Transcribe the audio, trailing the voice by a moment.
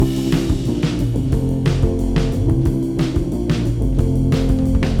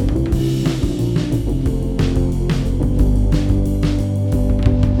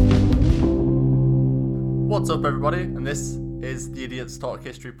up, everybody? And this is the Idiots Talk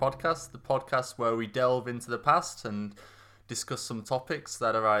History podcast, the podcast where we delve into the past and discuss some topics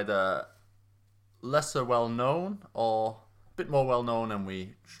that are either lesser well known or a bit more well known, and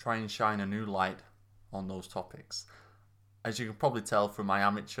we try and shine a new light on those topics. As you can probably tell from my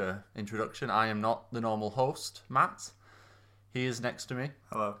amateur introduction, I am not the normal host, Matt. He is next to me.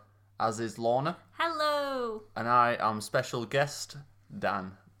 Hello. As is Lorna. Hello. And I am special guest,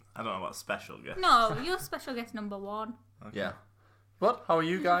 Dan. I don't know about special guest. No, you're special guest number one. Okay. Yeah. What? How are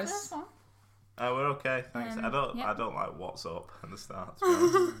you guys? First one. We're okay, thanks. I don't like what's up at the start, to be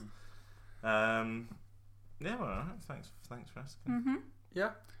honest. Yeah, we're alright. Thanks for asking. Mm-hmm.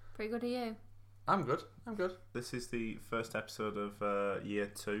 Yeah. Pretty good of you. I'm good. This is the first episode of year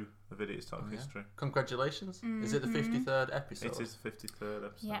 2 of Idiots Talk History. Congratulations. Is it the 53rd episode? It is the 53rd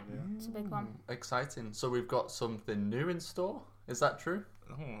episode, Yeah, it's a big one. Exciting. So we've got something new in store? Is that true?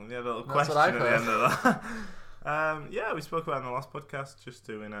 Oh, yeah, a little That's question what I've at the heard. end of that. Yeah, we spoke about it in the last podcast, just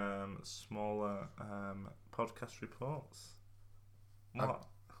doing smaller podcast reports. What?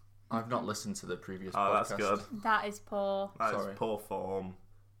 I've not listened to the previous Oh, podcast. that's good. That is poor. That is Sorry. poor form.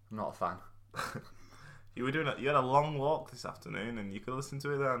 I'm not a fan. You had a long walk this afternoon, and you could listen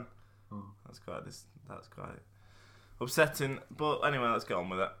to it then. Oh. That's quite upsetting. But anyway, let's get on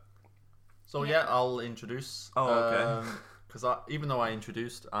with it. So Yeah. I'll introduce. Oh, okay. Because even though I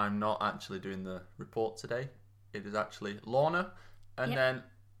introduced, I'm not actually doing the report today. It is actually Lorna and Yep. then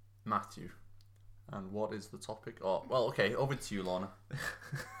Matthew. And what is the topic? Oh, well, okay. Over to you, Lorna.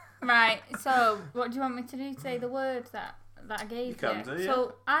 Right, so what do you want me to do? Say the word that I gave You can do, yeah.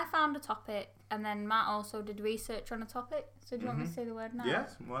 So I found a topic, and then Matt also did research on a topic. So do you want me to say the word now?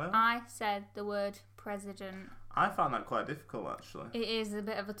 Yes, whatever. I said the word president. I found that quite difficult, actually. It is a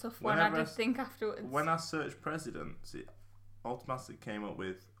bit of a tough one. Whenever I did think afterwards. When I searched presidents, it automatically came up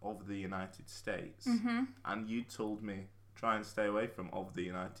with of the United States. Mm-hmm. And you told me try and stay away from of the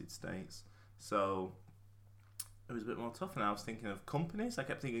United States. So it was a bit more tough. And I was thinking of companies. I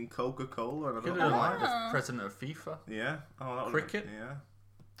kept thinking Coca-Cola. And I Could don't have know been why. like the president of FIFA. Yeah. Oh, that Cricket? Yeah.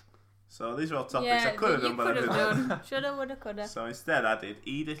 So these are all topics Yeah, I could have you done, but I could didn't. have done. Shoulda, woulda, coulda. So instead, I did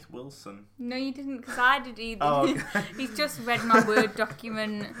Edith Wilson. No, you didn't, because I did either. Oh, okay. He's just read my Word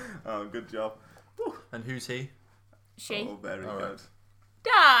document. Oh, good job. And who's he? She. Oh, very All good.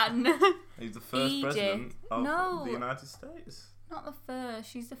 right. Dan! He's the first Edith. president of No. the United States. Not the first.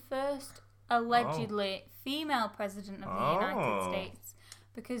 She's the first allegedly female president of the United States.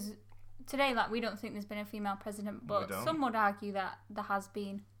 Because today, we don't think there's been a female president, but don't. some would argue that there has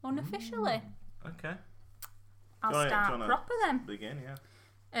been unofficially. Okay. I'll Do you start wanna proper then. Begin,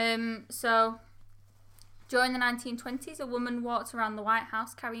 yeah. So, during the 1920s, a woman walked around the White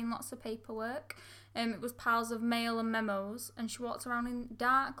House carrying lots of paperwork. It was piles of mail and memos, and she walked around in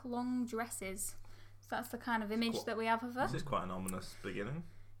dark, long dresses. So that's the kind of image that we have of her. This is quite an ominous beginning.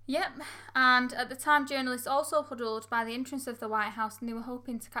 Yep, and at the time, journalists also huddled by the entrance of the White House, and they were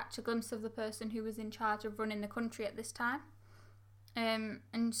hoping to catch a glimpse of the person who was in charge of running the country at this time. And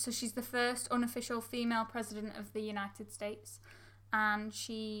so she's the first unofficial female president of the United States, and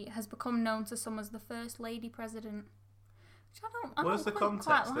she has become known to some as the First Lady President. Which I What's don't the quite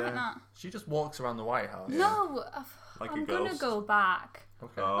context like there? that. She just walks around the White House. No, Like a I'm gonna ghost? go back.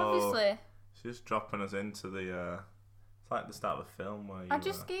 Okay. Oh. Obviously, She's just dropping us into the... it's like the start of a film where you... I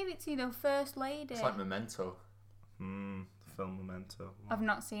just gave it to you, though. First Lady. It's like Memento. the film Memento. I've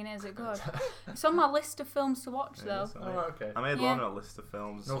not seen it. Is it good? It's on my list of films to watch, though. Yes, Oh, okay. I made Yeah. Lorna a list of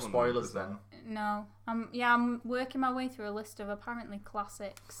films. No Some of them are spoilers then. bizarre. No, I'm working my way through a list of apparently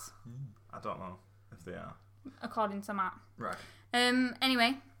classics, I don't know if they are. according to Matt. Right.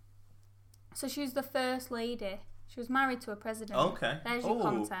 Anyway, so she was the first lady. She was married to a president. Okay. There's your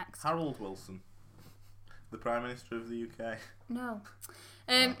context. Harold Wilson. The Prime Minister of the UK. No.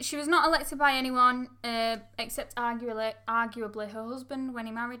 She was not elected by anyone except arguably her husband when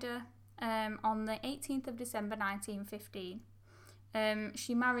he married her on the 18th of December 1915.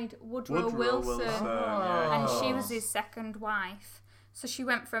 She married Woodrow Wilson. And she was his second wife. So she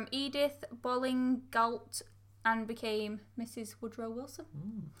went from Edith Bolinggalt and became Mrs. Woodrow Wilson.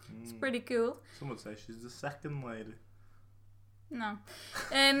 It's pretty cool. Some would say she's the second lady. No.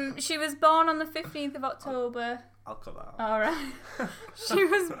 She was born on the 15th of October. I'll cut that out. Alright. She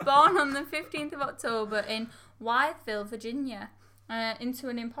was born on the 15th of October in Wytheville, Virginia, into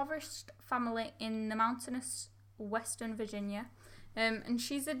an impoverished family in the mountainous western Virginia. And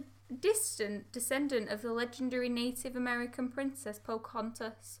she's a distant descendant of the legendary Native American princess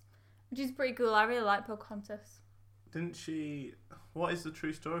Pocahontas, which is pretty cool. I really like Pocahontas. Didn't she... What is the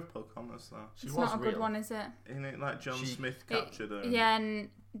true story of Pocahontas, though? She It's was not a real. good one, is it? Isn't it like John Smith captured her? Yeah, and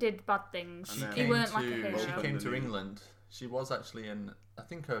did bad things. And then- He weren't like a She hero. came to News. England. She was actually in. I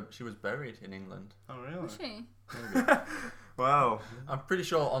think she was buried in England. Oh, really? Was she? Maybe. Wow. I'm pretty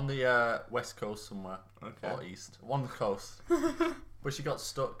sure on the west coast somewhere Okay. or east, one coast. But she got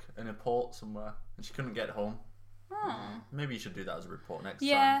stuck in a port somewhere and she couldn't get home. Oh. Maybe you should do that as a report next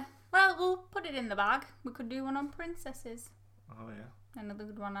Yeah. time. Well, we'll put it in the bag. We could do one on princesses. Oh, yeah. Another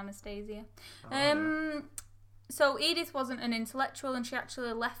good one, Anastasia. Oh, yeah. So Edith wasn't an intellectual, and she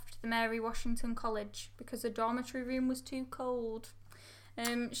actually left the Mary Washington College because her dormitory room was too cold.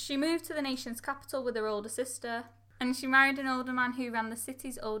 She moved to the nation's capital with her older sister, and she married an older man who ran the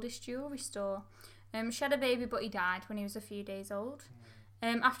city's oldest jewellery store. She had a baby, but he died when he was a few days old.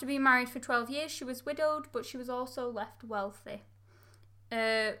 After being married for 12 years, she was widowed, but she was also left wealthy.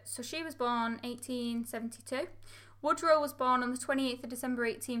 So she was born 1872. Woodrow was born on the 28th of December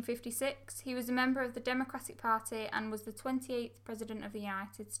 1856. He was a member of the Democratic Party and was the 28th President of the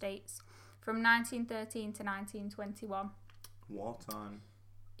United States from 1913 to 1921. Wartime.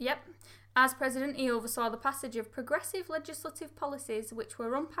 Yep. As president, he oversaw the passage of progressive legislative policies which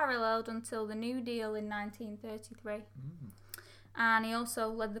were unparalleled until the New Deal in 1933. And he also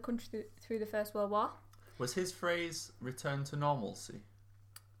led the country through the First World War. Was his phrase "return to normalcy"?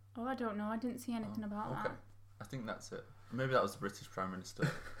 Oh, I don't know. I didn't see anything about Okay, that. I think that's it. Maybe that was the British Prime Minister.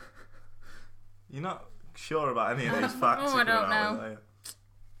 You're not sure about any of these facts? Oh, I you're don't going out know. with, are you?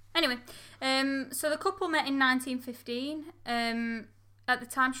 Anyway, so the couple met in 1915. At the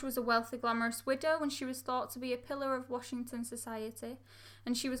time, she was a wealthy, glamorous widow, and she was thought to be a pillar of Washington society.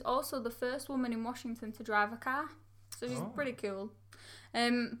 And she was also the first woman in Washington to drive a car. So she's pretty cool.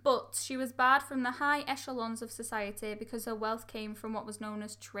 But she was barred from the high echelons of society because her wealth came from what was known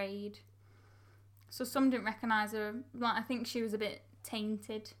as trade. So some didn't recognise her. Like, I think she was a bit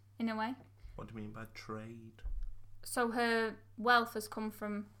tainted in a way. What do you mean by trade? So her wealth has come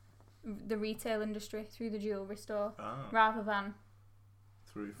from the retail industry through the jewellery store Ah, rather than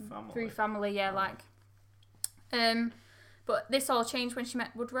through family. through family, yeah, Oh. like. But this all changed when she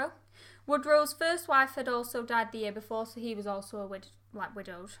met Woodrow. Woodrow's first wife had also died the year before, so he was also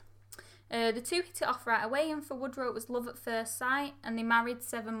widowed. The two hit it off right away, and for Woodrow it was love at first sight, and they married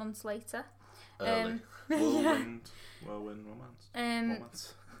 7 months later. Early. Whirlwind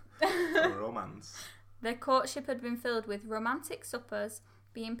romance. Romance. Their courtship had been filled with romantic suppers,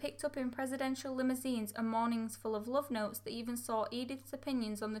 being picked up in presidential limousines, and mornings full of love notes that even saw Edith's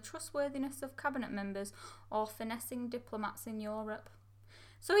opinions on the trustworthiness of cabinet members or finessing diplomats in Europe.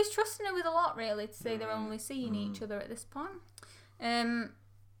 So he's trusting her with a lot, really, to say they're only seeing each other at this point.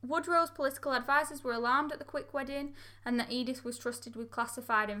 Woodrow's political advisors were alarmed at the quick wedding and that Edith was trusted with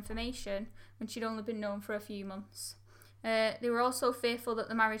classified information when she'd only been known for a few months. They were also fearful that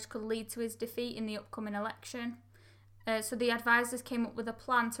the marriage could lead to his defeat in the upcoming election. So the advisors came up with a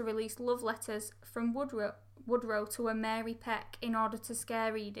plan to release love letters from Woodrow to a Mary Peck in order to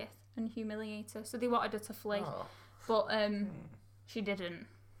scare Edith and humiliate her. So they wanted her to flee, Oh. but she didn't.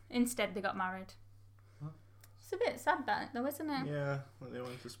 Instead, they got married. It's a bit sad, that though, isn't it? Yeah, like they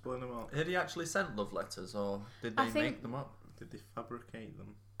went to split them up. Had he actually sent love letters, or did I they think- make them up? Did they fabricate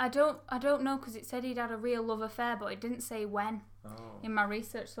them? I don't know, because it said he'd had a real love affair, but it didn't say when Oh. in my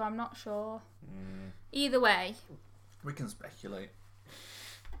research, so I'm not sure. Mm. Either way, We can speculate.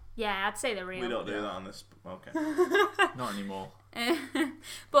 yeah, I'd say they're real. We don't do that on this. Okay. Not anymore.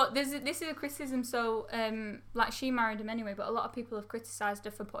 But this is a criticism. So, like, she married him anyway, but a lot of people have criticised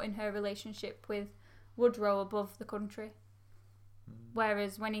her for putting her relationship with Woodrow above the country.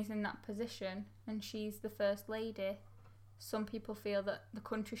 Whereas when he's in that position and she's the first lady, some people feel that the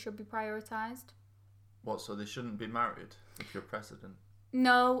country should be prioritised. What, so they shouldn't be married if you're president?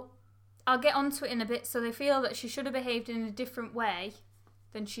 No, I'll get onto it in a bit. So they feel that she should have behaved in a different way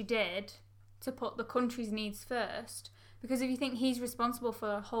than she did to put the country's needs first. Because if you think he's responsible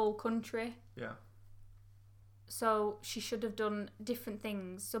for a whole country, Yeah. so she should have done different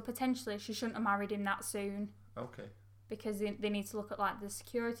things. So potentially she shouldn't have married him that soon Okay. because they need to look at like the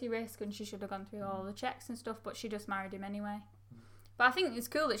security risk, and she should have gone through all the checks and stuff, but she just married him anyway. But I think it's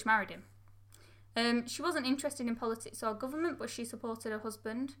cool that she married him. She wasn't interested in politics or government, but she supported her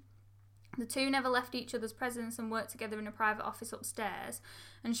husband. The two never left each other's presence and worked together in a private office upstairs,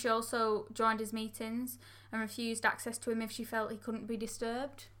 and she also joined his meetings and refused access to him if she felt he couldn't be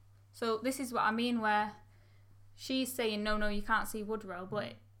disturbed. So this is what I mean, where she's saying, no, you can't see Woodrow,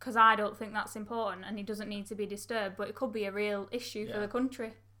 but because I don't think that's important and he doesn't need to be disturbed, but it could be a real issue for Yeah. the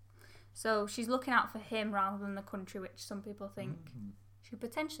country. So she's looking out for him rather than the country, which some people think she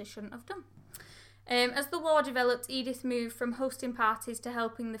potentially shouldn't have done. As the war developed, Edith moved from hosting parties to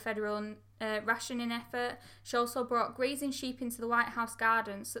helping the federal rationing effort. She also brought grazing sheep into the White House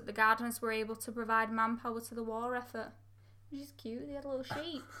gardens so that the gardeners were able to provide manpower to the war effort. Which is cute, they had little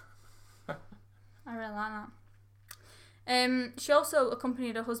sheep. I really like that. She also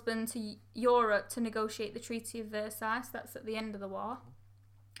accompanied her husband to Europe to negotiate the Treaty of Versailles, so that's at the end of the war.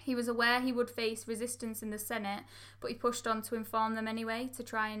 He was aware he would face resistance in the Senate, but he pushed on to inform them anyway to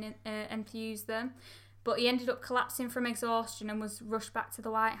try and enthuse them. But he ended up collapsing from exhaustion and was rushed back to the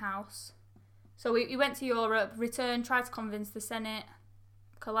White House. So he went to Europe, returned, tried to convince the Senate,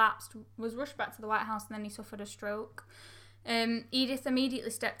 collapsed, was rushed back to the White House, and then he suffered a stroke. Edith immediately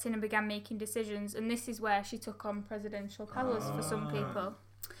stepped in and began making decisions, and this is where she took on presidential powers for some people.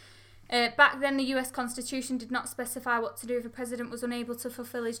 Back then, the US Constitution did not specify what to do if a president was unable to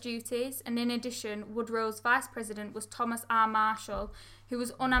fulfill his duties, and in addition, Woodrow's vice president was Thomas R. Marshall, who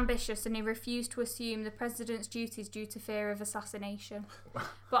was unambitious and he refused to assume the president's duties due to fear of assassination.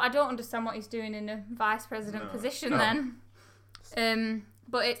 But I don't understand what he's doing in a vice president position then.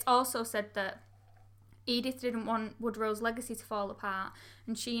 But it's also said that Edith didn't want Woodrow's legacy to fall apart,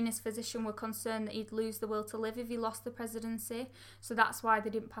 and she and his physician were concerned that he'd lose the will to live if he lost the presidency, so that's why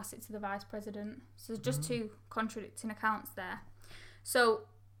they didn't pass it to the vice president. So there's just two contradicting accounts there. So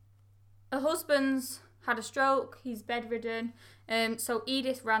her husband's had a stroke, he's bedridden, so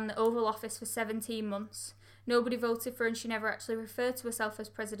Edith ran the Oval Office for 17 months. Nobody voted for her and she never actually referred to herself as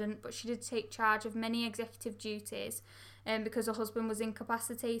president, but she did take charge of many executive duties because her husband was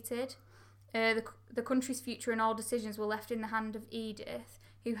incapacitated. The country's future and all decisions were left in the hand of Edith,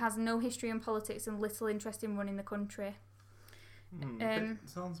 who has no history in politics and little interest in running the country. It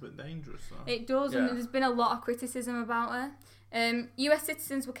sounds a bit dangerous, though. It does, and there's been a lot of criticism about her. US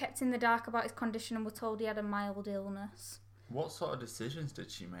citizens were kept in the dark about his condition and were told he had a mild illness. What sort of decisions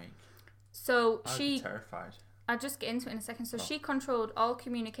did she make? So I'd be terrified. I'll just get into it in a second. So she controlled all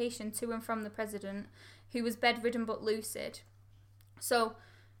communication to and from the president, who was bedridden but lucid. So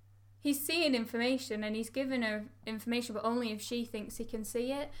he's seeing information and he's giving her information, but only if she thinks he can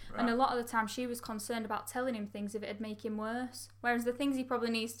see it. Right. And a lot of the time she was concerned about telling him things if it'd make him worse. Whereas the things he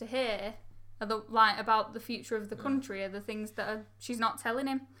probably needs to hear are about the future of the country are the things that she's not telling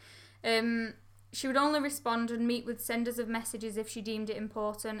him. She would only respond and meet with senders of messages if she deemed it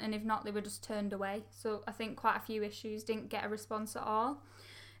important, and if not, they were just turned away. So I think quite a few issues didn't get a response at all.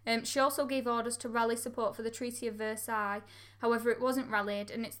 She also gave orders to rally support for the Treaty of Versailles. However, it wasn't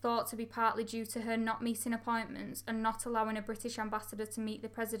rallied, and it's thought to be partly due to her not meeting appointments and not allowing a British ambassador to meet the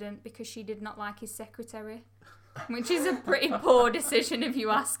president because she did not like his secretary, which is a pretty poor decision if you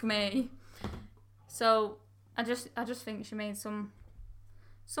ask me. So I just think she made some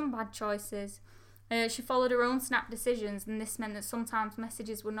bad choices. She followed her own snap decisions, and this meant that sometimes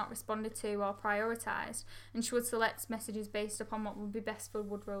messages were not responded to or prioritised, and she would select messages based upon what would be best for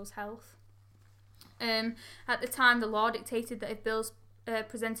Woodrow's health. At the time, the law dictated that if bills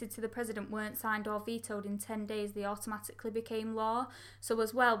presented to the president weren't signed or vetoed in 10 days, they automatically became law. So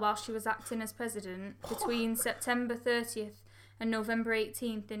as well, while she was acting as president, between September 30th and November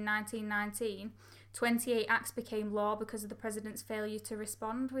 18th in 1919, 28 acts became law because of the president's failure to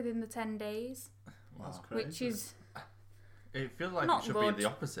respond within the 10 days. Wow. That's crazy. Which is it feels like not it should good. be the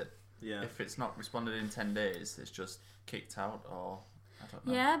opposite. Yeah. If it's not responded in 10 days, it's just kicked out, or I don't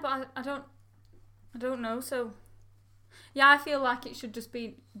know. Yeah, but I don't know. So yeah, I feel like it should just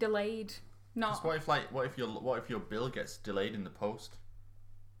be delayed. Not. What if your bill gets delayed in the post?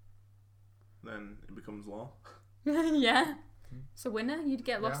 Then it becomes law. Yeah, it's a winner. You'd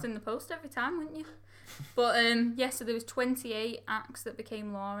get lost in the post every time, wouldn't you? But so there was 28 acts that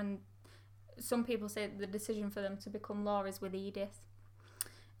became law, and some people say that the decision for them to become law is with Edith.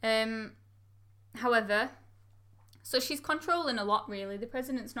 However, so she's controlling a lot, really. The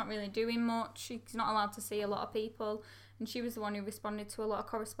president's not really doing much. She's not allowed to see a lot of people, and she was the one who responded to a lot of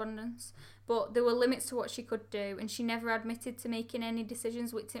correspondence. But there were limits to what she could do, and she never admitted to making any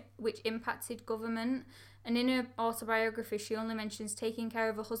decisions which impacted government. And in her autobiography, she only mentions taking care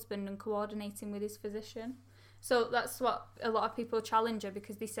of her husband and coordinating with his physician. So that's what a lot of people challenge her,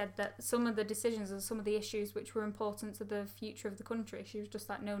 because they said that some of the decisions and some of the issues which were important to the future of the country, she was just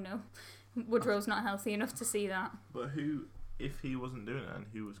like, no, Woodrow's not healthy enough to see that. But if he wasn't doing it, then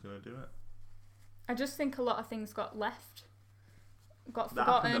who was going to do it? I just think a lot of things got That happened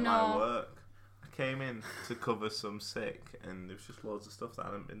forgotten. at my work. I came in to cover some sick, and there was just loads of stuff that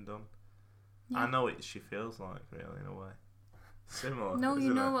hadn't been done. Yeah. I know what she feels like, really, in a way. Similar. No,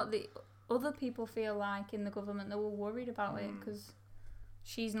 you know it? what the other people feel like in the government. They were worried about it because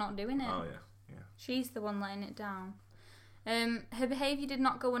she's not doing it. Oh, yeah. She's the one letting it down. Her behaviour did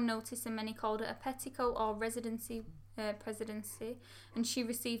not go unnoticed, and many called it a petticoat or presidency, and she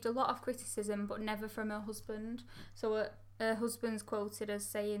received a lot of criticism, but never from her husband. So her husband's quoted as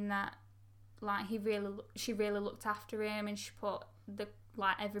saying that, like, she really looked after him, and she put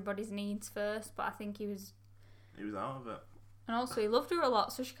everybody's needs first. But I think he was out of it. And also, he loved her a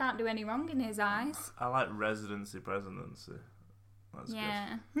lot, so she can't do any wrong in his eyes. I like presidency. That's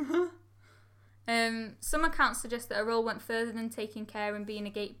good. Some accounts suggest that her role went further than taking care and being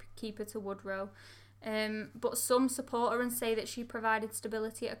a gatekeeper to Woodrow. But some support her and say that she provided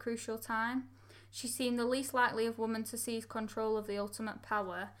stability at a crucial time. She seemed the least likely of women to seize control of the ultimate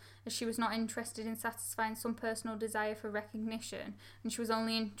power, as she was not interested in satisfying some personal desire for recognition, and she was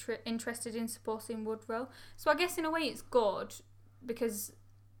only interested in supporting Woodrow. So I guess in a way it's good, because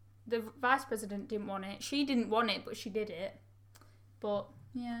the vice president didn't want it. She didn't want it, but she did it. But,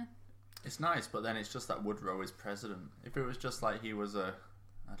 yeah. It's nice, but then it's just that Woodrow is president. If it was just like he was I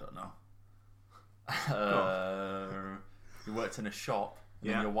don't know, he worked in a shop,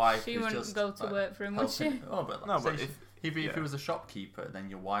 and your wife she is wouldn't just go to work for him, would she? Oh, but no, but but if he was a shopkeeper, then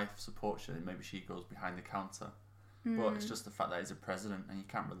your wife supports you, and maybe she goes behind the counter. But it's just the fact that he's a president, and you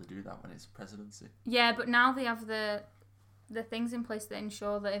can't really do that when it's a presidency. Yeah, but now they have the things in place that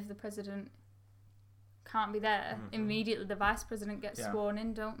ensure that if the president can't be there, immediately the vice president gets sworn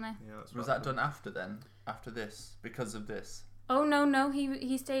in, don't they? Yeah, that's was that done after this, because of this? Oh no,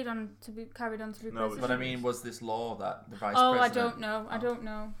 he stayed on to be carried on to be president. But I mean, was this law that the vice president? I don't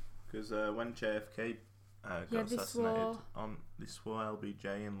know. Because when JFK got assassinated, they swore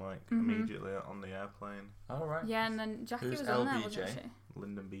LBJ in immediately on the airplane. Oh right. Yeah, and then Jackie Who's was on LBJ? there, wasn't she?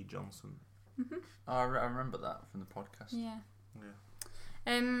 Lyndon B. Johnson. Oh, I remember that from the podcast. Yeah.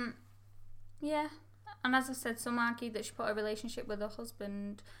 Yeah. And as I said, some argued that she put her relationship with her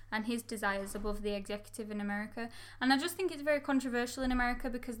husband and his desires above the executive in America. And I just think it's very controversial in America,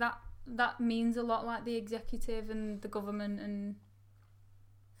 because that means a lot, like the executive and the government and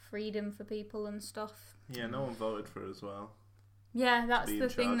freedom for people and stuff. Yeah, no one voted for her as well. Yeah, that's the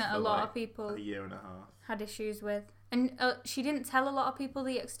thing that a lot of people a year and a half had issues with. And she didn't tell a lot of people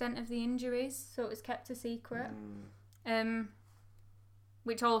the extent of the injuries, so it was kept a secret.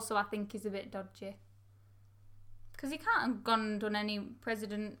 Which also I think is a bit dodgy. Because he can't have gone and done any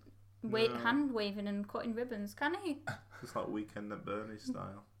president hand waving and cutting ribbons, can he? It's like Weekend at Bernie's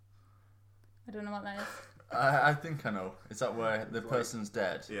style. I don't know what that is. I think I know. Is that where the person's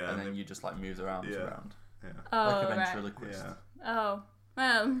dead, and then you just move their arms around? Yeah. Oh, like a ventriloquist. Yeah. Oh,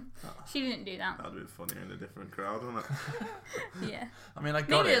 well, she didn't do that. That'd be funnier in a different crowd, wouldn't it? Yeah. I mean, I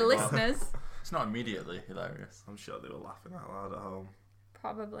got Maybe it. the listeners. It's not immediately hilarious. I'm sure they were laughing out loud at home.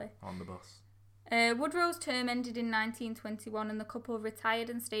 Probably. On the bus. Woodrow's term ended in 1921, and the couple retired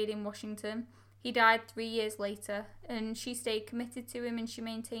and stayed in Washington. He died 3 years later, and she stayed committed to him, and she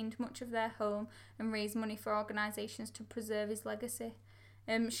maintained much of their home and raised money for organisations to preserve his legacy.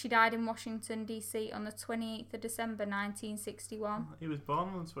 She died in Washington, D.C. on the 28th of December 1961. He was born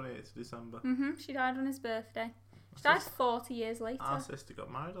on the 28th of December. She died on his birthday. She died 40 years later. Our sister got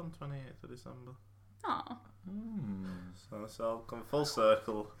married on 28th of December. Oh. So it's all come full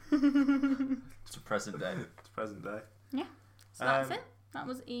circle. To present day. To present day. Yeah. So that's it. That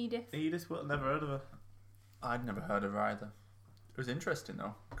was Edith. Edith, never heard of her. I'd never heard of her either. It was interesting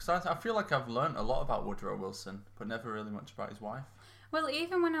though, because I feel like I've learnt a lot about Woodrow Wilson, but never really much about his wife. Well,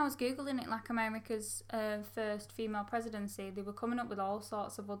 even when I was Googling it, like America's first female presidency, they were coming up with all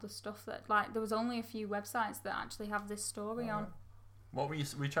sorts of other stuff that, like, there was only a few websites that actually have this story on. What were you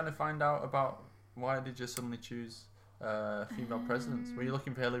trying to find out about? Why did you suddenly choose female presidents? Were you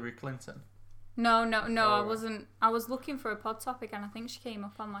looking for Hillary Clinton? No, I wasn't. I was looking for a pod topic, and I think she came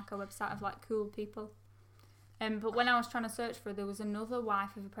up on like a website of like cool people. But when I was trying to search for her, there was another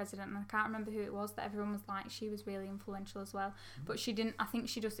wife of a president, and I can't remember who it was, that everyone was like, she was really influential as well. But she didn't, I think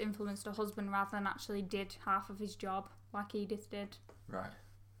she just influenced her husband rather than actually did half of his job, like Edith did. Right.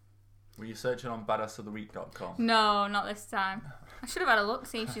 Were you searching on badassoftheweek.com? No, not this time. I should have had a look,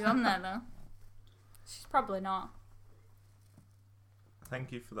 see if she's on there, though. She's probably not.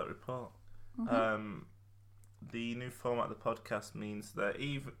 Thank you for that report. Mm-hmm. The new format of the podcast means that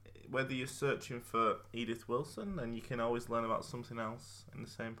whether you're searching for Edith Wilson, then you can always learn about something else in the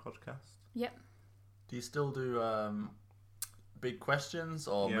same podcast. Yep. Do you still do big questions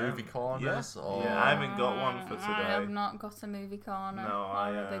or movie corners? Yeah. Or... yeah, I haven't got one for today. I have not got a movie corner. No,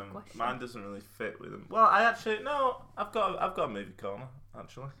 or a big question. Mine doesn't really fit with them. Well, I've got a movie corner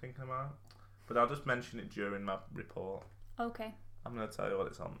actually thinking about it, but I'll just mention it during my report. Okay. I'm going to tell you what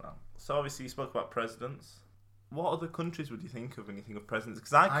it's on now. So obviously you spoke about presidents. What other countries would you think of when you think of presidents?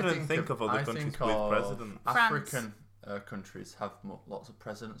 Because I couldn't think of other countries with presidents. African. countries have lots of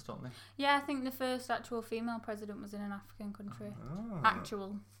presidents, don't they? Yeah, I think the first actual female president was in an African country. Oh,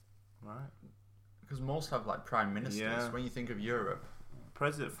 Actual. right. Because most have like prime ministers. Yeah. When you think of Europe.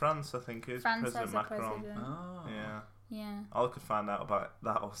 President France, I think, is France President has a Macron. president. Oh. Yeah. Yeah. All I could find out about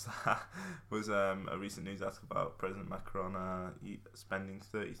that was a recent news article about President Macron spending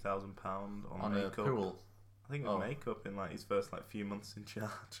 £30,000 on On a makeup. pool. I think it was makeup in like his first few months in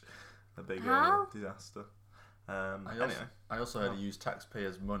charge. A big How? disaster. I also heard he used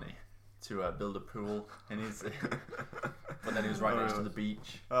taxpayers' money to build a pool in his. But then he was right next to the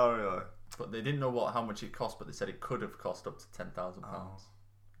beach. Oh really? But they didn't know how much it cost, but they said it could have cost up to £10,000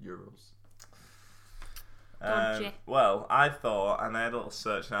 euros. Dodgy. Well, I thought, and I had a little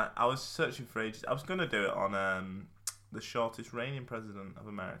search, and I was searching for ages. I was going to do it on the shortest reigning president of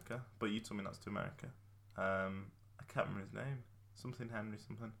America, but you told me not to America. I can't remember his name. Something Henry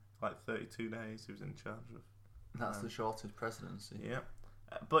something. Like 32 days he was in charge of. That's the shortest presidency. Yeah.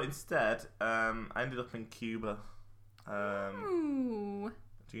 But instead, I ended up in Cuba. Ooh.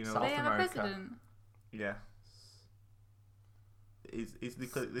 Do you know? South They have America. a president. Yeah. They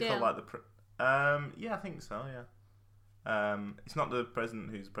call Still. like the yeah, I think so. Yeah. It's not the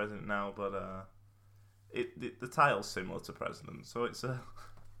president who's president now, but the title's similar to president, so it's a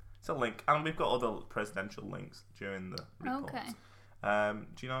link, and we've got other presidential links during the reports. Okay.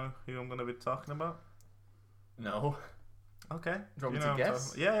 Do you know who I'm going to be talking about? No. Okay. Do you want me know to who I'm guess?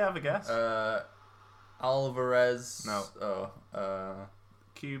 talking about? Yeah, have a guess. Alvarez. No. Oh.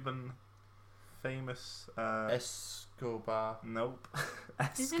 Cuban, famous. Escobar. Nope.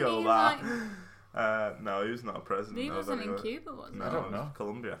 Isn't he Escobar. like? No, he was not a president. He no, wasn't in anyway. Cuba, was he? No, I don't it was know.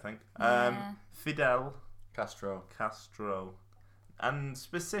 Colombia, I think. Yeah. Fidel Castro. Castro. And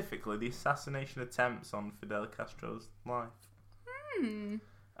specifically, the assassination attempts on Fidel Castro's life. Hmm.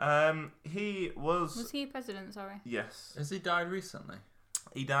 He was. Was he a president? Sorry. Yes. Has he died recently?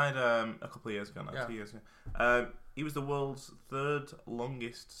 He died a couple of years ago now, Yeah. 2 years ago. He was the world's third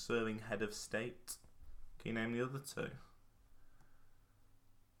longest serving head of state. Can you name the other two?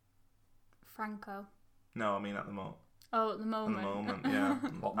 Franco. No, I mean at the moment. Oh, at the At moment. the moment, yeah.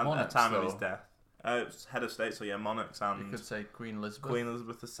 What, And at monarchs, the time of though? his death. It's head of state, so yeah, monarchs You and could say Queen Elizabeth. Queen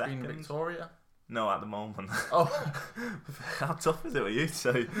Elizabeth II. Queen Victoria. No, at the moment. Oh. How tough is it with you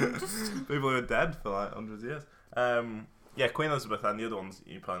two? People who are dead for like hundreds of years. Yeah, Queen Elizabeth and the other ones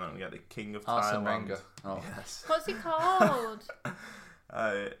you probably don't get. The King of Arsene Thailand. Wenger. Oh. Yes. What's he called?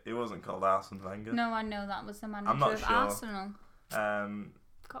 It wasn't called Arsene Wenger. No, I know that was the manager I'm not of sure. Arsenal.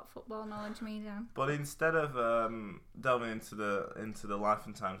 Got Football knowledge me down. But instead of delving into the life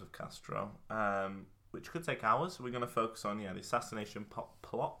and times of Castro, which could take hours, we're going to focus on the assassination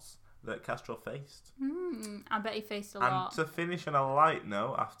plots that Castro faced. I bet he faced a And lot. to finish on a light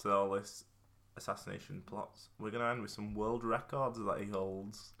note, after all this assassination plots, we're going to end with some world records that he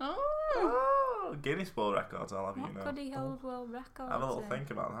holds. Oh, Guinness World Records, I'll have what you know. could he hold world records Have a little in?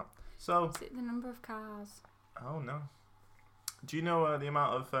 think about that. So, Is it the number of cars? oh no. Do you know the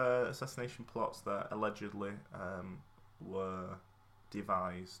amount of assassination plots that allegedly were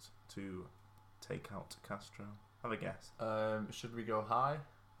devised to take out Castro? Have a guess. Should we go high?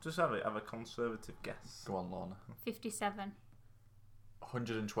 Just have a conservative guess. Go on, Lorna. 57.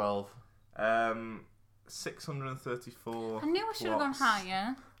 112. 634. I knew I should have gone plots,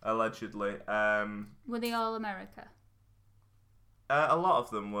 higher. Allegedly. Were they all America? A lot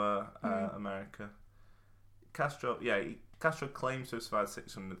of them were America. Castro claims to have survived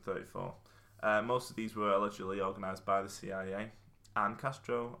 634. Most of these were allegedly organised by the CIA. And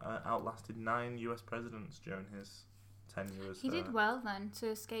Castro outlasted 9 US presidents during his tenure as He did well then to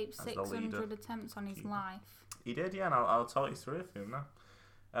escape as the 600 leader. attempts on his Cuba. life. He did, yeah, and I'll talk you through a few now.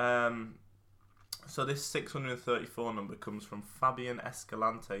 So this 634 number comes from Fabian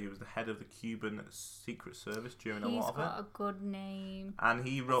Escalante, who was the head of the Cuban Secret Service during a He's lot of got it. a good name. And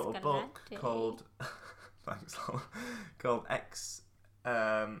he wrote a book Escalante. called thanks, Lola, called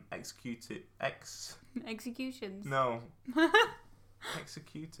Executions. No.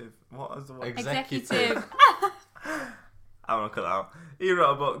 Executive. What is the word? Executive. I'm gonna cut that out. He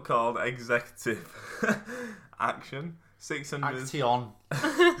wrote a book called Executive Action. 600. Action.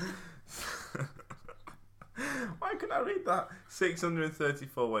 Why couldn't I read that?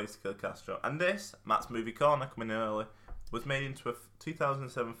 634 ways to kill Castro. And this, Matt's Movie Corner, coming in early, was made into a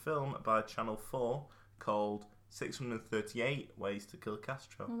 2007 film by Channel 4 called 638 Ways to Kill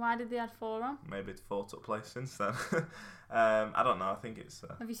Castro. Well, why did they add 4 on? Maybe 4 took place since then. I don't know. I think it's...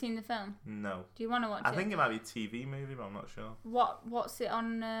 Have you seen the film? no. Do you want to watch I it? think it might be a TV movie, but I'm not sure. What's it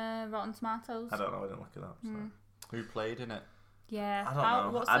on Rotten Tomatoes? I don't know. I didn't look it up. So. Who played in it? Yeah. I don't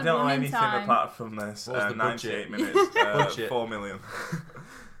know. What's I the don't know running anything time? apart from this. What was the 98 budget? minutes. Budget. 4 million.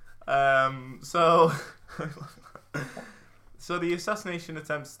 So... So the assassination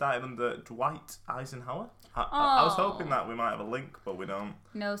attempt started under Dwight Eisenhower. I was hoping that we might have a link, but we don't.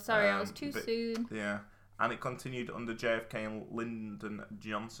 No, sorry, I was too but- soon. Yeah. And it continued under JFK and Lyndon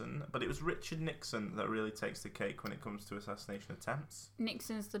Johnson. But it was Richard Nixon that really takes the cake when it comes to assassination attempts.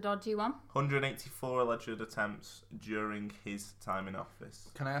 Nixon's the dodgy one. 184 alleged attempts during his time in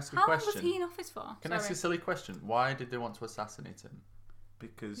office. Can I ask a How long question? was he in office for? Can I ask a silly question? Why did they want to assassinate him?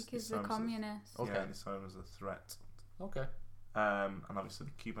 Because Because they they're saw him communists. Okay. Yeah, they saw him as a threat. Okay. And obviously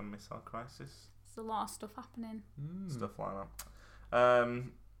the Cuban Missile Crisis. There's a lot of stuff happening. Stuff like that.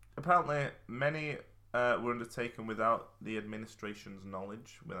 Apparently, many were undertaken without the administration's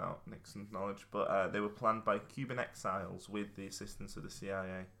knowledge, without Nixon's knowledge, but they were planned by Cuban exiles with the assistance of the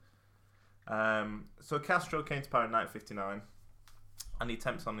CIA. So Castro came to power in 1959, and the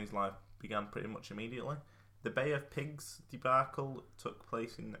attempts on his life began pretty much immediately. The Bay of Pigs debacle took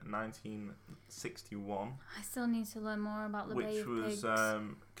place in 1961. I still need to learn more about the Bay Which of was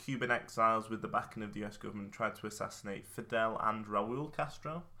Pigs. Cuban exiles with the backing of the US government tried to assassinate Fidel and Raul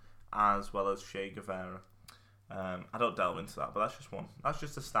Castro, as well as Che Guevara. I don't delve into that, but that's just one. That's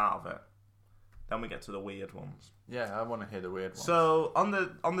just the start of it. Then we get to the weird ones. Yeah, I want to hear the weird ones. So on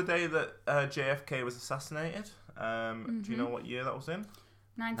the day that JFK was assassinated, do you know what year that was in?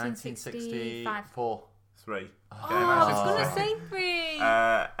 1965. 1964. 3. Oh, Okay, I was going to 1963. say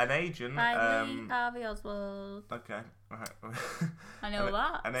 3. An agent. By Lee Harvey Oswald. Okay. Right. I know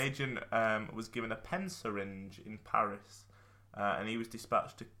that. An agent was given a pen syringe in Paris, and he was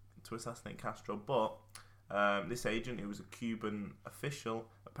dispatched to assassinate Castro. But this agent, who was a Cuban official,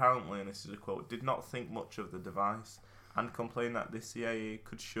 apparently, and this is a quote, did not think much of the device and complained that the CIA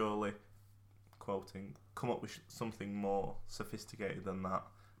could surely, quoting, come up with something more sophisticated than that.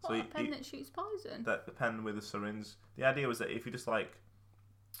 What, a pen that shoots poison? The pen with a syringe. The idea was that if you just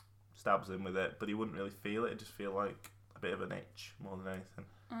stabs him with it, but he wouldn't really feel it, it'd just feel like a bit of an itch more than anything.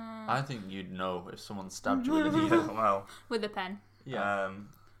 I think you'd know if someone stabbed you with a needle. Yeah, well, With a pen. Yeah.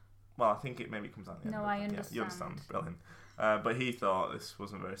 well, I think it maybe comes out at the end. No, of it, I but understand. Yeah, you understand. Brilliant. But he thought this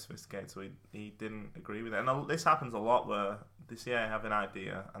wasn't very sophisticated, so he didn't agree with it. And this happens a lot where the CIA have an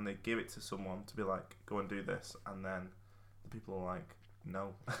idea and they give it to someone to be like, go and do this, and then the people are like,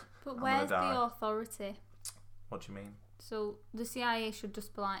 no. But I'm where's gonna die. the authority? What do you mean? So the CIA should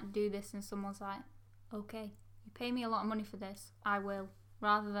just be like, do this, and someone's like, okay, you pay me a lot of money for this, I will.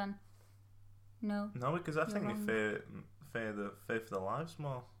 Rather than, no. No, because I You're think wrong. they fear for their lives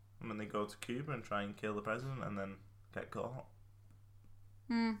more. I mean, they go to Cuba and try and kill the president and then get caught.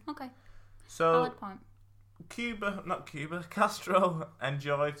 Okay. So Valid point. Castro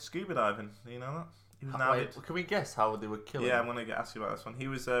enjoyed scuba diving. Do you know that? He was an avid. Wait, can we guess how they would kill Yeah, him? I'm going to ask you about this one. He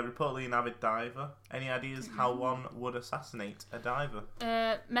was reportedly an avid diver. Any ideas how one would assassinate a diver?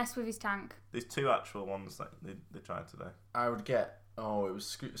 Mess with his tank. There's 2 actual ones that they tried today. I would get. Oh, it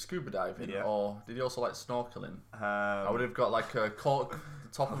was scuba diving, Yeah. or did he also like snorkeling? I I would have got like a cork, the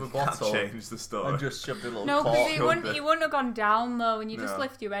top of a can't bottle, change the story. and just shoved a little No, cork. because he under. wouldn't have gone down though, and you just No.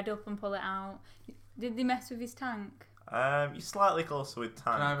 lift your head up and pull it out. Did they mess with his tank? You're slightly closer with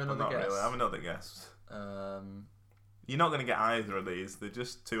tank. Can I have but another not guess? Really. I have another guess. Um, You're not going to get either of these. They're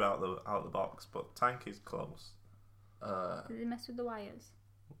just 2 out the box. But tank is close. Did they mess with the wires?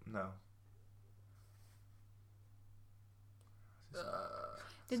 No.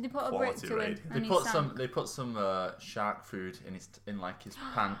 Did they put a brick Quality to him? rating. and he sank? They put some shark food in his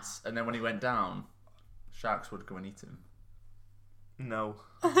pants, and then when he went down, sharks would go and eat him. No.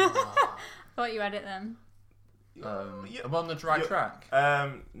 Thought you had it then. Yeah. I'm on the right track.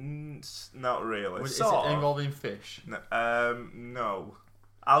 Not really. Is Sort it of. involving fish? No.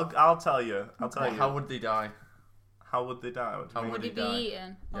 I'll tell you. I'll tell you. How would they die? How would they die? What do you How mean? Would he he be die?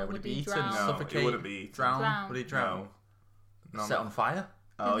 eaten? Yeah, Or would he be eaten? drown? No, Suffocate? he wouldn't be eaten. Drown. Would he drown? No. No. Set on fire?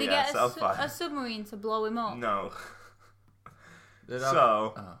 Oh Did they yeah, get set on fire. a submarine to blow him up? No. They'd have,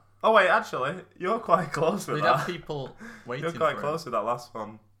 So. oh. Oh wait, actually, you're quite close with They'd have that. people waiting You're quite for close him. with that last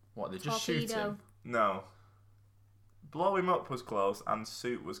one. What, they just shoot Torpedo. him? No. Blow him up was close, and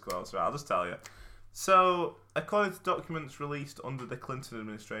suit was close. Right, I'll just tell you. So, according to documents released under the Clinton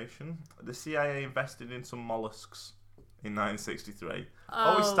administration, the CIA invested in some mollusks in 1963.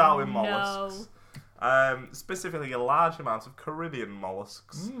 Always start with mollusks. Specifically, a large amount of Caribbean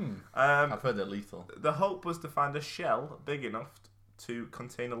mollusks. I've heard they're lethal. The hope was to find a shell big enough to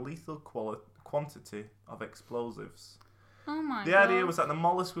contain a lethal quantity of explosives. Oh my The god. idea was that the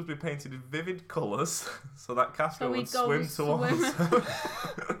mollusk would be painted in vivid colours so that Castro So would he'd go swim towards swim.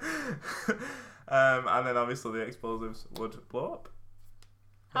 And then obviously the explosives would blow up.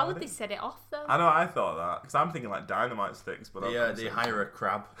 How would they set it off though? I know, I thought that. Because I'm thinking like dynamite sticks. But Yeah, they hire a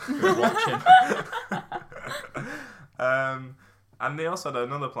crab who's watching. And they also had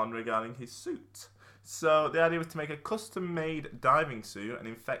another plan regarding his suit. So the idea was to make a custom-made diving suit and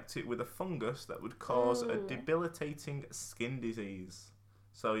infect it with a fungus that would cause a debilitating skin disease.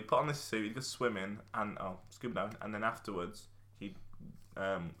 So he'd put on this suit, he'd go swimming, and scuba diving, and then afterwards he'd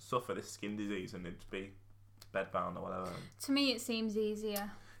suffer this skin disease and it'd be bedbound or whatever. To me, it seems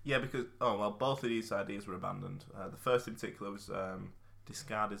easier. Yeah, because both of these ideas were abandoned. The first in particular was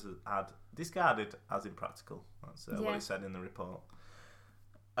discarded as impractical. That's what it said in the report.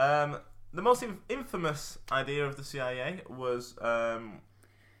 The most infamous idea of the CIA was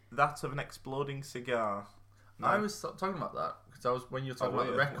that of an exploding cigar. I was talking about that because when you were talking about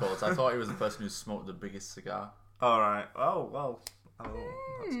the records, I thought he was the person who smoked the biggest cigar. All right. Oh well.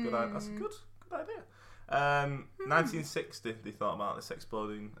 That's a good. That's a good idea. 1960, they thought about this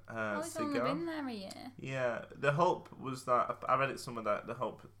exploding It's cigar. only been there a year. Yeah, the hope was that I read it somewhere that the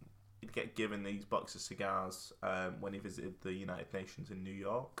hope he'd get given these box of cigars when he visited the United Nations in New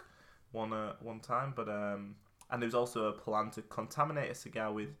York one time, but and there was also a plan to contaminate a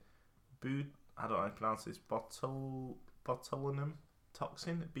cigar with I don't know how to pronounce this, botulinum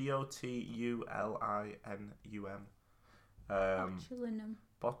toxin, botulinum.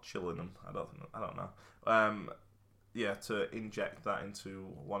 Botulinum. I don't know. Yeah, to inject that into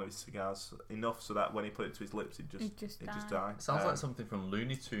one of his cigars enough so that when he put it to his lips, it just died. It sounds like something from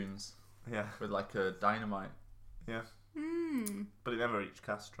Looney Tunes. Yeah, with like a dynamite. Yeah. But it never reached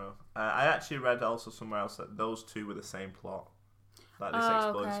Castro. I actually read also somewhere else that those two were the same plot. That this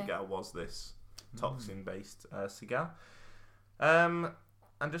exploding cigar was this toxin-based cigar.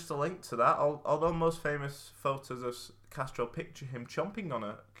 And just a link to that, although most famous photos of Castro picture him chomping on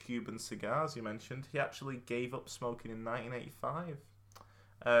a Cuban cigar, as you mentioned, he actually gave up smoking in 1985.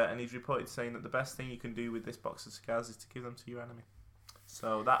 And he's reported saying that the best thing you can do with this box of cigars is to give them to your enemy.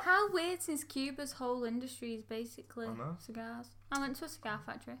 So that. How weird, since Cuba's whole industry is basically cigars. I went to a cigar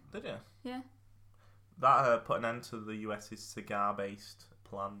factory. Did you? Yeah. That put an end to the US's cigar-based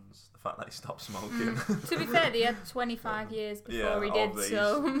plans. The fact that he stopped smoking. To be fair, they had 25 years before he did,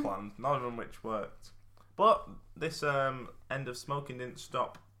 so. Plans, none of them which worked. But this end of smoking didn't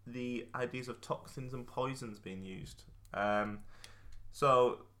stop the ideas of toxins and poisons being used.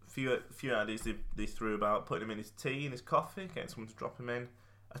 So few ideas they threw about: putting him in his tea, in his coffee, getting someone to drop him in.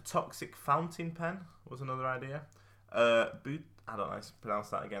 A toxic fountain pen was another idea. I don't know how to pronounce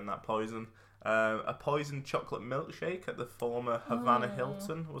that again, that poison. A poisoned chocolate milkshake at the former Havana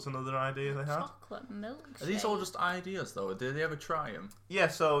Hilton was another idea they had. Chocolate milkshake. Are these all just ideas though? Did they ever try them? Yeah,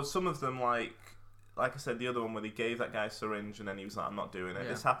 so some of them, like I said, the other one where they gave that guy a syringe and then he was like, I'm not doing it. Yeah.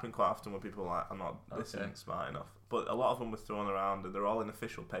 This happened quite often where people were like, this isn't smart enough. But a lot of them were thrown around and they're all in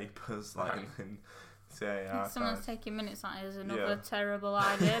official papers, like in CIA archives. Someone's taking minutes, that is another terrible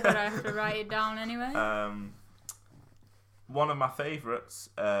idea, but I have to write it down anyway. One of my favourites,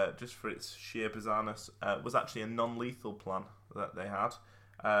 just for its sheer bizarreness, was actually a non-lethal plan that they had.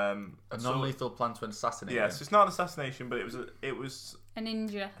 A non-lethal plan to assassinate him? Yes, it's not an assassination, but it was an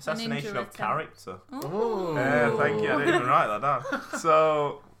injure. Assassination of character. Oh. Thank you. I didn't even write that down.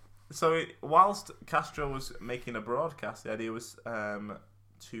 So whilst Castro was making a broadcast, the idea was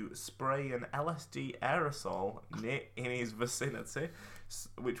to spray an LSD aerosol in his vicinity,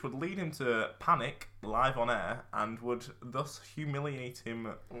 which would lead him to panic live on air and would thus humiliate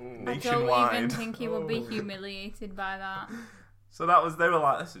him nationwide. I don't even think he would be humiliated by that. So they were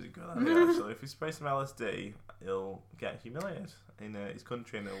like, this is a good idea actually. If he sprays some LSD, he'll get humiliated in his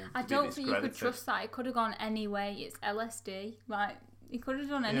country and he'll I don't think you could trust that. It could have gone any way. It's LSD. Like, he could have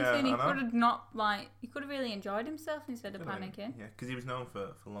done anything. He could have not, he could have really enjoyed himself instead of panicking. Yeah, because he was known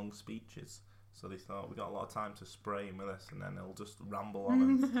for long speeches. So they thought, we got a lot of time to spray him with this, and then he'll just ramble on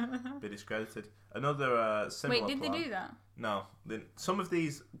and be discredited. Another similar Wait, did plan. they do that? No. Some of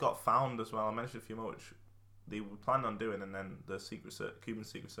these got found as well. I mentioned a few more, which they were planning on doing, and then the Cuban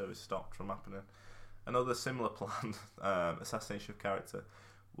Secret Service stopped from happening. Another similar plan, assassination of character,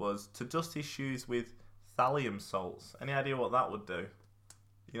 was to dust his shoes with thallium salts. Any idea what that would do?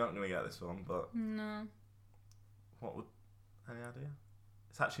 You're not going to get this one, but... No. What would... Any idea?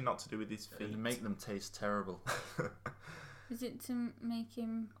 It's actually not to do with his feet. It'd make them taste terrible. Is it to make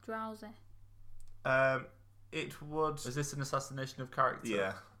him drowsy? It would... Is this an assassination of character?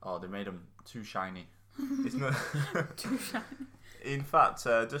 Yeah. Oh, they made him too shiny. It's not... Too shiny. In fact,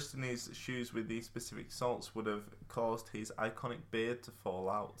 dusting his shoes with these specific salts would have caused his iconic beard to fall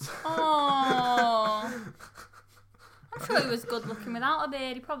out. Oh. I'm sure he was good looking without a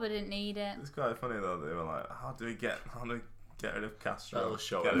beard. He probably didn't need it. It's quite funny though. They were like, how do we get rid of Castro? That'll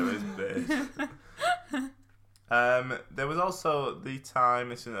show Get him. rid of his beard. There was also the time,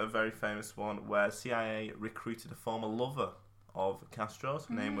 this is a very famous one, where CIA recruited a former lover of Castro's.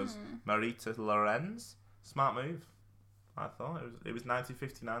 Her name was Marita Lorenz. Smart move, I thought. It was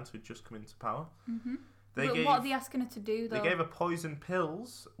 1959, so he'd just come into power. Mm-hmm. What are they asking her to do, though? They gave her poison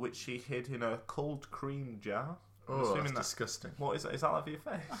pills, which she hid in a cold cream jar. Oh, that's disgusting. What is that? Is that like for your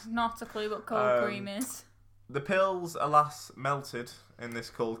face? I've not a clue what cold cream is. The pills, alas, melted in this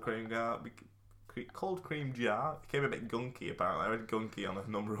cold cream jar. Cold cream jar. It became a bit gunky, apparently. I read gunky on a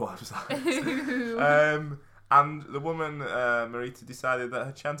number of websites. And the woman, Marita, decided that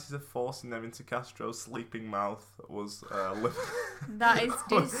her chances of forcing them into Castro's sleeping mouth was limited. That is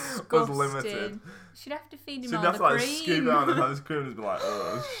disgusting. Was limited. She'd have to feed him So all you'd the have to cream. scoop out and have this cream and be like,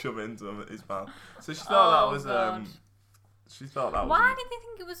 shove it into his mouth. So she thought that was. God. She thought that was. Why did they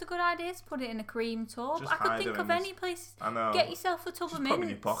think it was a good idea to put it in a cream tub? Just I could hide think them of in any place. I know. Get yourself a tub Just of put them in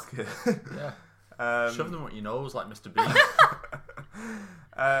your mints. pocket. Yeah. Shove them up your nose like Mr. Bean.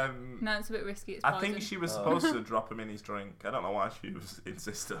 No, it's a bit risky. It's I poison. think she was supposed to drop him in his drink. I don't know why she was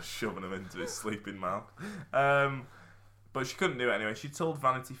insisting on shoving him into his sleeping mouth. But she couldn't do it anyway. She told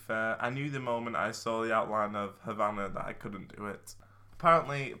Vanity Fair, "I knew the moment I saw the outline of Havana that I couldn't do it."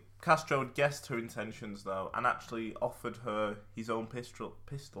 Apparently, Castro had guessed her intentions though, and actually offered her his own pistol.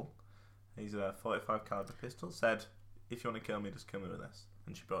 His 45 caliber pistol. Said, "If you want to kill me, just kill me with this."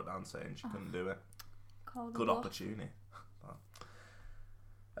 And she broke down saying she couldn't do it. Cold Good blood. opportunity.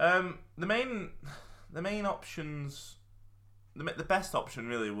 The main options, the best option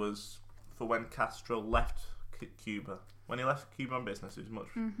really was for when Castro left Cuba. When he left Cuba on business, it was much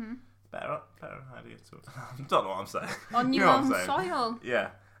better idea to. I don't know what I'm saying. On You your know what I'm own saying. soil.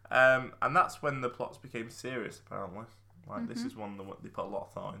 Yeah, and that's when the plots became serious. Apparently, like this is one that they put a lot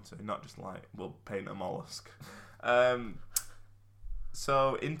of thought into, not just like we'll paint a mollusk.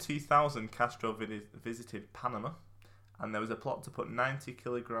 So in 2000, Castro visited Panama, and there was a plot to put 90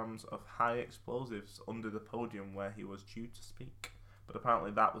 kilograms of high explosives under the podium where he was due to speak. But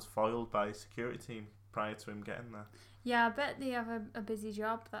apparently that was foiled by a security team prior to him getting there. Yeah, I bet they have a busy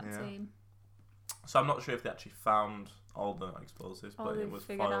job, that Yeah. team. So I'm not sure if they actually found all the explosives, Or but they it was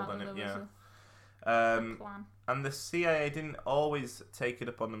figured foiled out and that it, there was yeah. a plan. And the CIA didn't always take it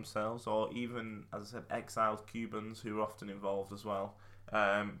upon themselves, or even, as I said, exiled Cubans who were often involved as well.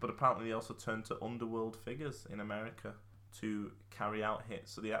 But apparently they also turned to underworld figures in America to carry out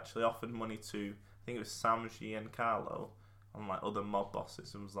hits. So they actually offered money to, I think it was Sam Giancarlo, and like other mob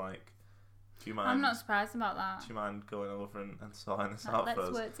bosses, and was like, "Do you mind? I'm not surprised about that. Do you mind going over and sorting this out for Let's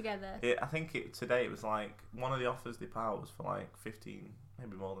us?" work together. I think today it was like one of the offers they put out was for like 15,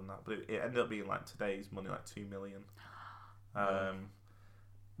 maybe more than that, but it ended up being like today's money, like 2 million.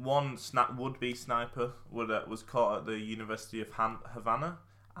 One would-be sniper was caught at the University of Havana,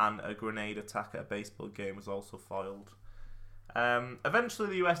 and a grenade attack at a baseball game was also foiled. Eventually,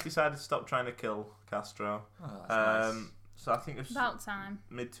 the US decided to stop trying to kill Castro. Oh, that's nice. So I think it was About time.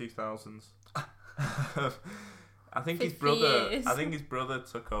 mid 2000s. I think 50 years. I think his brother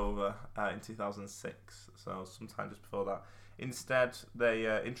took over in 2006. So sometime just before that. Instead, they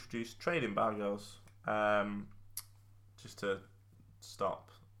introduced trade embargoes, just to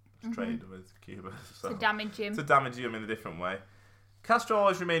stop trade with Cuba. So, To damage him. to damage him in a different way. Castro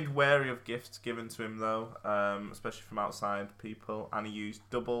always remained wary of gifts given to him, though, especially from outside people, and he used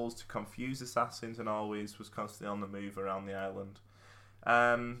doubles to confuse assassins and always was constantly on the move around the island.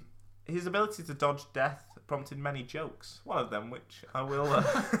 His ability to dodge death prompted many jokes, one of them which I will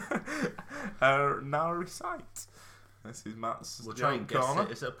now recite. This is Matt's We'll try joke and guess corner.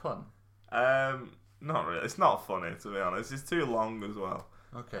 it. Is it a pun? Not really. It's not funny, to be honest. It's too long as well.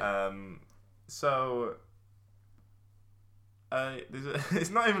 Okay. It's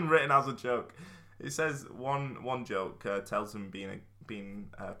not even written as a joke. It says one joke tells him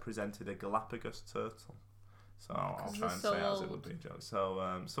being presented a Galapagos turtle. So I'll try and they're say it so as it would be a joke.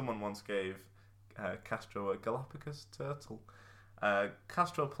 So someone once gave Castro a Galapagos turtle.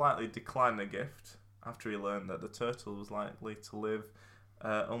 Castro politely declined the gift after he learned that the turtle was likely to live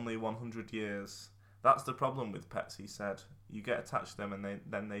only 100 years. That's the problem with pets, he said. You get attached to them and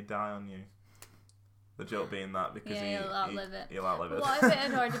then they die on you. The joke being that because he'll outlive it. He'll outlive it. What if it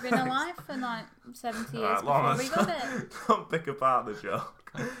had already been alive for like 70 years before Lorna, we got it? Don't pick apart the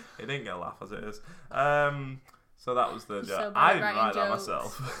joke. It didn't get a laugh as it is. So that was the joke. So bad I didn't writing write that jokes.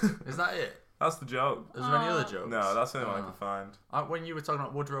 myself. Is that it? That's the joke. Is there any other jokes? No, that's the only one I Oh. could find. When you were talking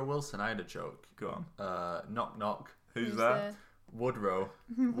about Woodrow Wilson, I had a joke. Go on. Knock knock. Who's there? Woodrow.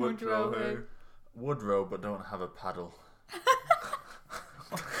 Woodrow who? Woodrow, but don't have a paddle.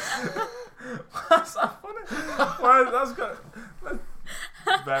 Why's that funny? Why, that's got...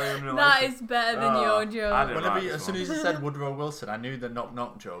 Very unrelated. That is better than your I joke. didn't Whenever like you, this as soon one. as you said Woodrow Wilson, I knew the knock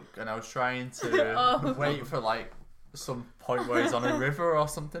knock joke, and I was trying to wait for like some point where he's on a river or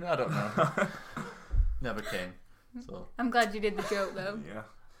something. I don't know. Never came. So I'm glad you did the joke though. Yeah.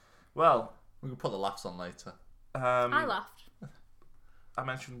 Well, we can put the laughs on later. I laughed. I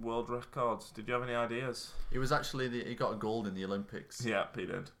mentioned world records. Did you have any ideas? It was actually he got a gold in the Olympics. Yeah, he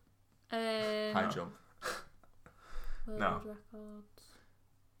did. High jump. World No. records.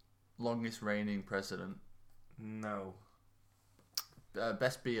 Longest reigning president. No.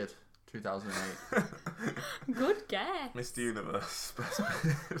 Best beard. 2008. Good guess. Mr. Universe.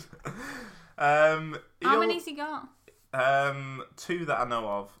 How many's he got? Two that I know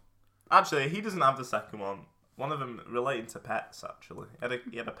of. Actually, he doesn't have the second one. One of them relating to pets. Actually,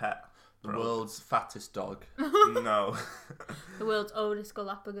 he had a pet. The world's fattest dog. No, The world's oldest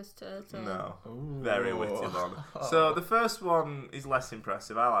Galapagos turtle. no. Ooh. Very witty one. So the first one is less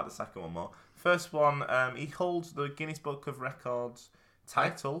impressive. I like the second one more. First one, he holds the Guinness Book of Records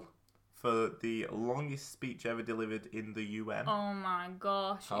title for the longest speech ever delivered in the UN. Oh my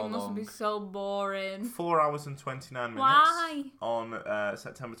gosh, How it must be long? so boring. 4 hours and 29 minutes. Why? On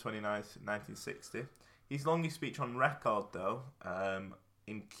September 29th, 1960. His longest speech on record, though,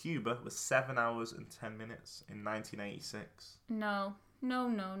 in Cuba was 7 hours and 10 minutes in 1986. No,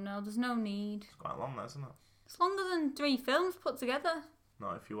 there's no need. It's quite long, that, isn't it? It's longer than 3 films put together,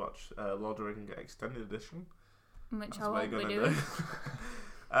 Not if you watch Lord of the Rings Extended Edition. which That's I what you're won't be gonna doing. do.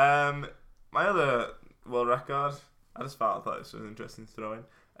 My other world record, I thought this was interesting to throw in.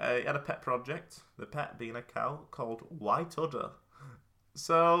 He had a pet project, the pet being a cow called White Udder.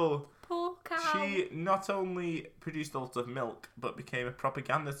 So Poor cow. she not only produced a lot of milk, but became a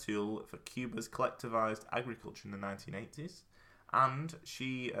propaganda tool for Cuba's collectivized agriculture in the 1980s. And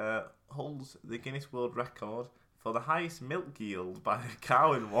she holds the Guinness World Record for the highest milk yield by a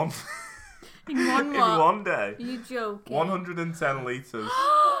cow in one In one in what? one day. Are you joking? 110 litres.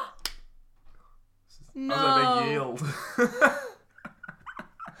 No. That's a big yield.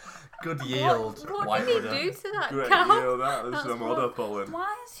 Good yield. What White did he Udder. do to that Great cow? yield, that was That's some what- udder pulling.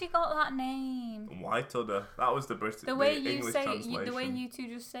 Why has she got that name? White udder. That was the British, The way the you English say it, translation. the way you two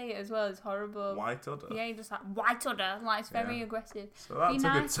just say it as well is horrible. White udder. Yeah, you just like white udder, like it's very Yeah. aggressive. So that Be took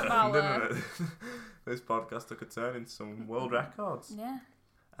nice a turn, about didn't it? This podcast took a turn into some world records. Yeah,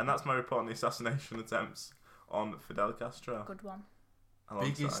 And that's my report on the assassination attempts on Fidel Castro. good one.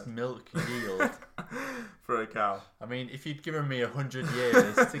 Biggest Alongside milk yield. for a cow. I mean, if you'd given me 100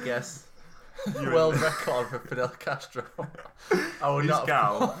 years to guess world record for Fidel Castro, I would His not.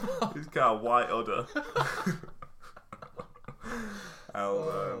 cow, white udder.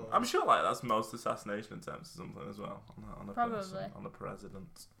 I'm sure like that's most assassination attempts or something as well on a Probably. person, on a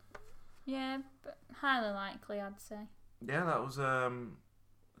president. Yeah, but highly likely, I'd say. Yeah, that was a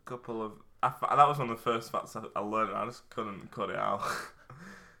couple of. That was one of the first facts I learned. I just couldn't cut it out.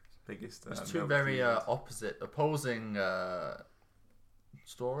 Biggest. There's two milk very yield. opposing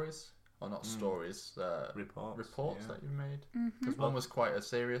stories, or not stories, reports. that you made. Mm-hmm. Because one was quite a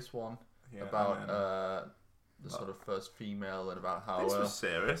serious one Yeah, about and then the sort of first female and about how. this was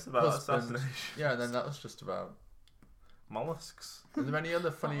serious about husband- assassination. Yeah, and then that was just about. Mollusks. Are there any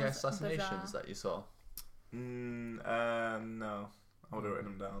other funny was assassinations bizarre. that you saw? No. I would have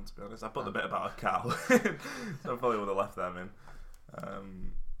written them down, to be honest. I put the bit about a cow, so I probably would have left them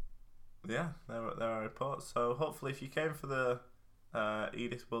in. Yeah, there are reports. So hopefully, if you came for the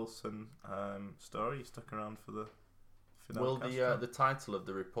Edith Wilson story, you stuck around for the Fidel Will Castro. the title of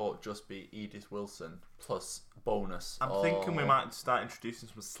the report just be Edith Wilson plus bonus? I'm thinking we might start introducing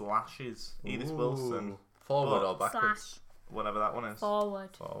some slashes. Edith Wilson, forward but- or backwards? Slash whatever that one is.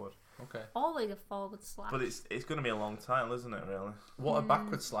 forward. Forward. Okay. Always a forward slash. But it's going to be a long title, isn't it? Really. What are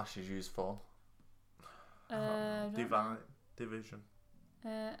backward slashes used for? don't Divide, division.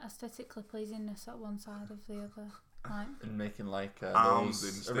 know. Aesthetically pleasingness at one side of the other. Like, And making like Arms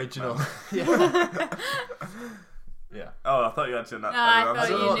those in original. stickman. Yeah. Oh, I thought you had to. No, I I thought don't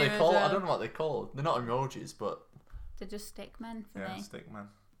know you what knew they as call. well. I don't know what they call. They're not emojis, but they're just stick men for Yeah, me. stickman.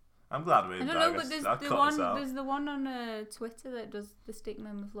 I'm glad we. I don't know, but I'll there's cut this out. the one on Twitter that does the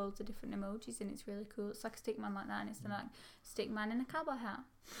stickman with loads of different emojis, and it's really cool. It's like a stickman like that, and it's like stickman in a cowboy hat.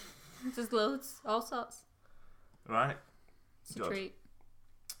 Just loads, all sorts. Right. It's a Good. treat.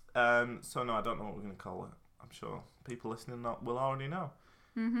 So no, I don't know what we're going to call it. I'm sure people listening will already know.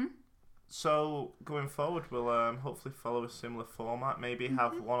 Mm-hmm. So going forward, we'll hopefully follow a similar format. Maybe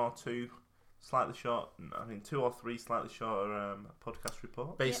have one or two slightly short. I mean, 2 or 3 slightly shorter podcast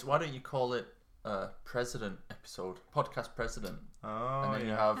reports. why don't you call it president episode, podcast president, Oh, and then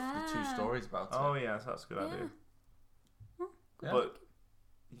you have the 2 stories about Oh, it. yes, that's a good idea. Yeah. But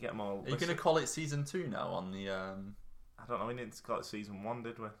you get more. Are you going to call it season 2 now on the? I don't know. We didn't call it season 1,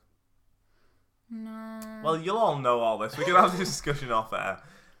 did we? No. Well, you'll all know all this. We can have this discussion off air.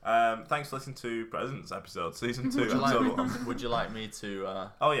 Thanks for listening to President's episode, season 2, episode 1. Would you like me to?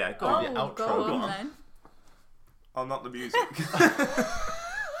 Oh yeah, go on. the outro. Go Go on on. then. Oh, not the music.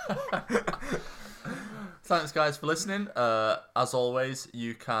 Thanks, guys, for listening. As always,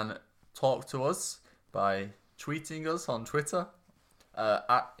 you can talk to us by tweeting us on Twitter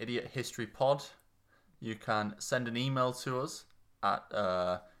at Idiot History Pod. You can send an email to us at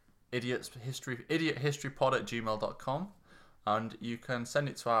idiothistorypod@gmail.com, and you can send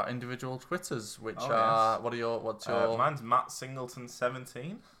it to our individual Twitters, which are what's your mine's Matt Singleton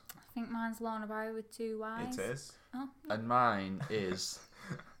 17. I think mine's Lorna Barry with 2 Y's. It is. Oh. and mine is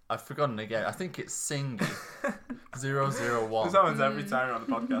I've forgotten again. I think it's Singy 001. This happens every time you're on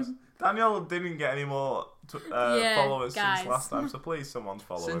the podcast. Daniel didn't get any more followers guys. since last time, so please someone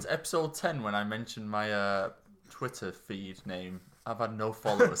follow Since him. episode 10, when I mentioned my Twitter feed name, I've had no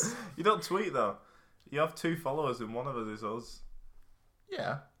followers. You don't tweet though. You have 2 followers and one of us is us.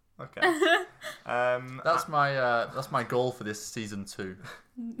 Yeah, Okay. that's my goal for this season 2.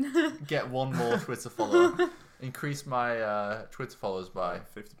 Get 1 more Twitter follower. Increase my Twitter followers by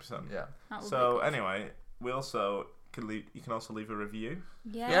 50%. yeah. That would So be good. anyway, we also can leave. You can also leave a review.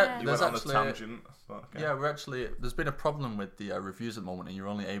 Yeah. You There's went on actually- a tangent. So, okay. Yeah, there's been a problem with the reviews at the moment, and you're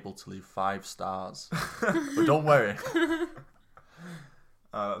only able to leave 5 stars. But don't worry.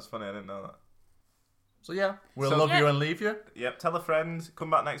 Oh, that's funny. I didn't know that. So yeah, we'll So- love you Yeah. and leave you. Yep. Tell a friend. Come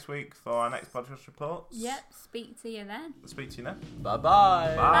back next week for our next podcast reports. Yep. Speak to you then. Speak to you now.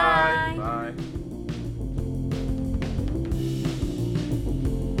 Bye-bye. Bye.